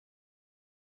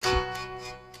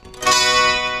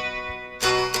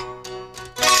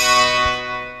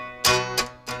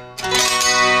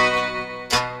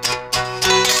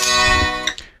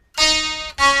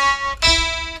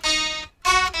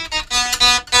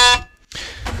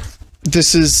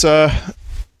This is,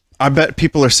 I bet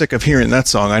people are sick of hearing that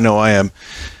song. I know I am.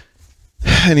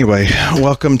 Anyway,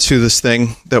 welcome to this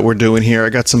thing that we're doing here. I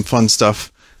got some fun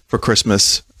stuff for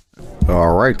Christmas.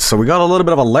 Alright, so we got a little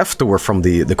bit of a leftover from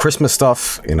the Christmas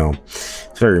stuff, you know.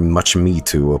 It's very much me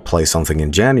to play something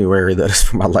in January that is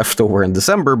from my leftover in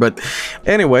December, but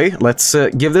anyway, let's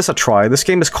give this a try. This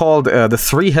game is called The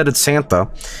Three-Headed Santa,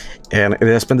 and it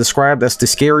has been described as the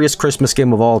scariest Christmas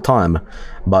game of all time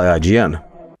by IGN.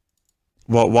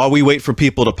 Well, while we wait for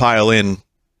people to pile in,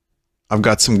 I've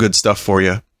got some good stuff for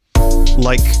you.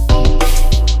 Like,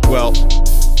 well,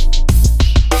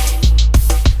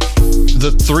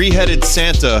 The Three-Headed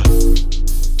Santa,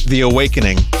 The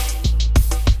Awakening.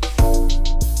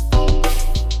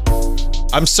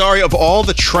 I'm sorry of all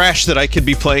the trash that I could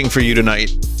be playing for you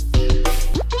tonight.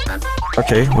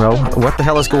 Okay, well, what the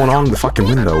hell is going on in the fucking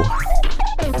window?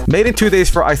 Made in 2 days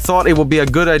for I thought it would be a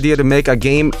good idea to make a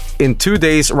game in 2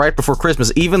 days right before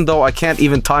Christmas, even though I can't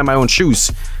even tie my own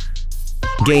shoes.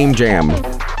 Game jam.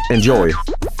 Enjoy.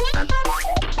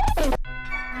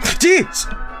 Jeez!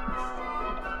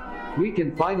 We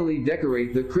can finally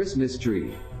decorate the Christmas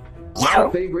tree. Our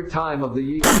favorite time of the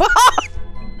year.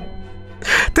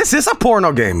 This is a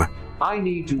porno game. I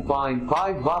need to find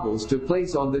 5 baubles to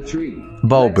place on the tree.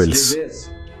 Baubles. Let's do this.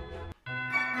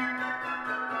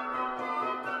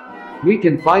 We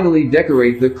can finally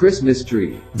decorate the Christmas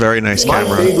tree. Very nice My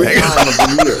camera. favorite time of the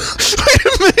year. Wait a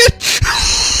minute!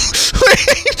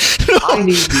 Wait! No. I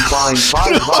need to find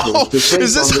 5 baubles to place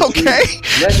Is this on the okay? tree.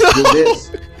 Let's do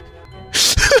this.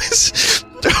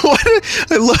 Why did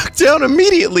I looked down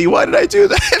immediately? Why did I do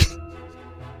that?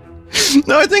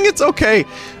 No, I think it's okay.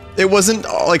 It wasn't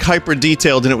like hyper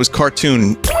detailed and it was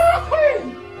cartoon.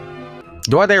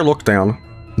 Do I dare look down?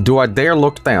 Do I dare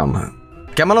look down?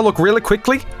 Okay, I'm gonna look really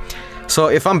quickly. So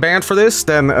if I'm banned for this,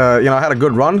 then, you know, I had a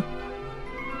good run.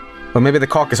 Or maybe the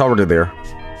cock is already there.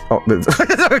 Oh,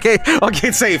 okay, okay,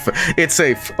 it's safe. It's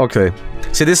safe. Okay.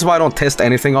 See, this is why I don't test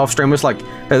anything off stream. It's like,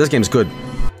 hey, this game's good.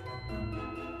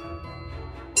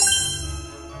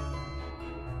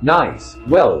 Nice.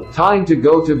 Well, time to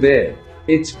go to bed.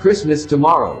 It's Christmas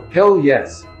tomorrow. Hell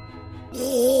yes.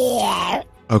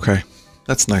 Okay.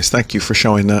 That's nice. Thank you for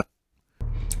showing that.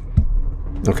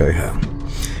 Okay.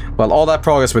 Well, all that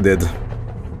progress we did.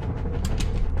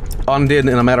 Undid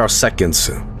in a matter of seconds.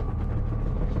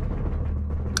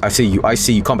 I see you. I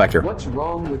see you. Come back here. What's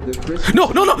wrong with the Christmas? No,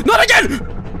 no, no, not again!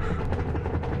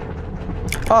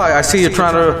 Oh, I see you're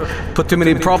trying to put too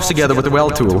many props together with the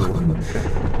well tool.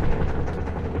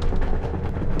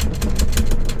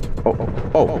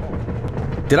 Oh.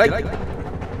 Did I?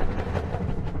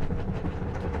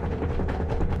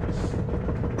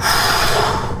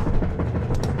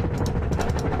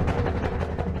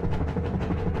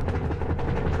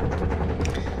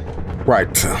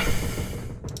 Right.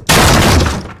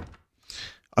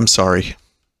 I'm sorry.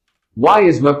 Why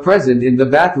is my present in the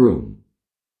bathroom?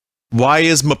 Why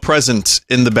is my present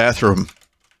in the bathroom?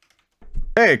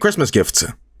 Hey, Christmas gifts.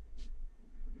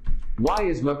 Why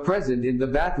is my present in the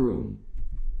bathroom?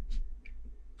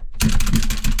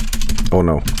 Oh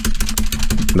no.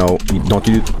 No, don't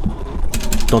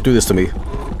do this to me.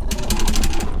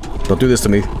 Don't do this to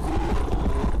me.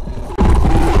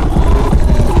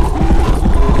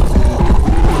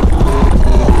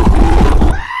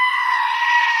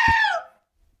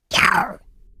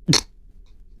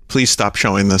 Please stop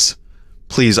showing this.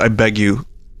 Please, I beg you.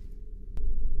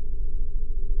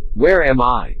 Where am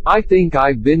I? I think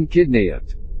I've been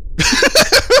kidnapped.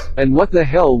 And what the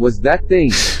hell was that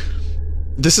thing?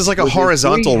 This is like a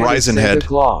horizontal Ryzen head.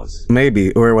 Claus?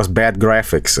 Maybe, or it was bad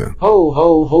graphics. Ho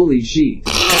ho holy shit.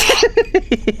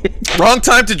 Wrong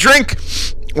time to drink!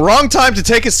 Wrong time to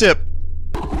take a sip.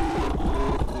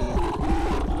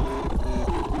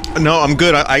 No, I'm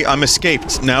good. I'm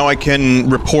escaped. Now I can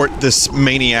report this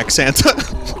maniac Santa.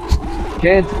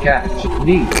 Can't catch.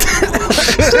 Neat.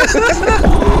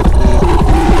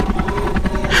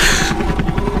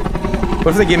 What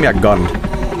if they gave me a gun?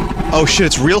 Oh shit,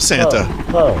 it's real Santa.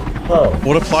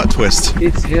 What a plot twist.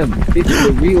 It's him. It's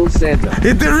the real Santa.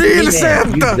 It's the real Hey, man,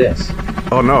 Santa! use this.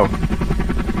 Oh no.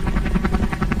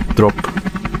 Drop.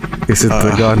 Is it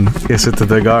the gun? Is it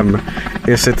the gun?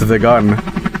 Is it the gun?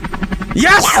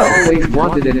 Yes! I always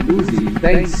wanted an Uzi.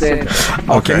 Thanks, Santa.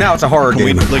 Okay, now it's a horror Can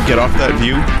game. we like, get off that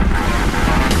view?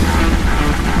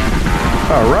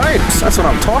 Alright, that's what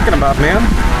I'm talking about, man.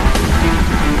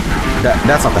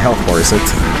 That's not the health bar, is it?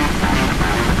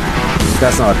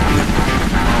 That's not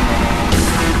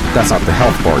the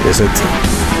health bar, is it?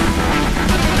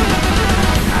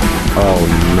 Oh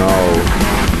no.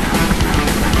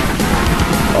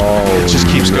 Oh, it just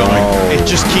keeps no. going. It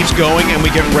just keeps going, and we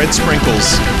get red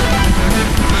sprinkles.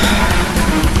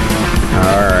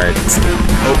 Alright.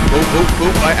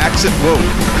 Oh, I accident.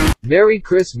 Whoa. Merry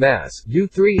Christmas, you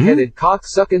three-headed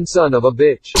cock-sucking son of a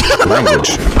bitch.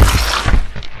 Language.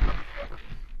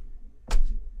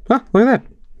 Huh, look at that.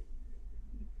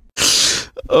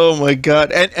 Oh my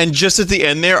god. And just at the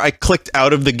end there, I clicked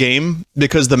out of the game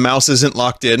because the mouse isn't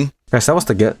locked in. Guys, that was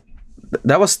the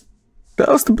that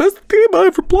was the best game I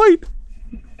ever played.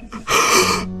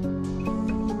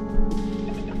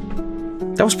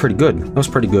 That was pretty good. That was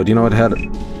pretty good. You know, it had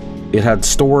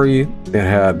story, it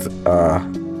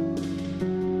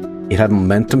had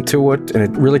momentum to it, and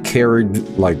it really carried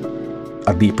like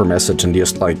a deeper message and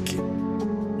just like,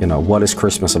 you know, what is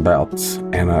Christmas about?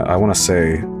 And I want to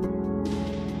say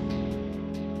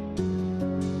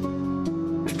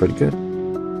it's pretty good.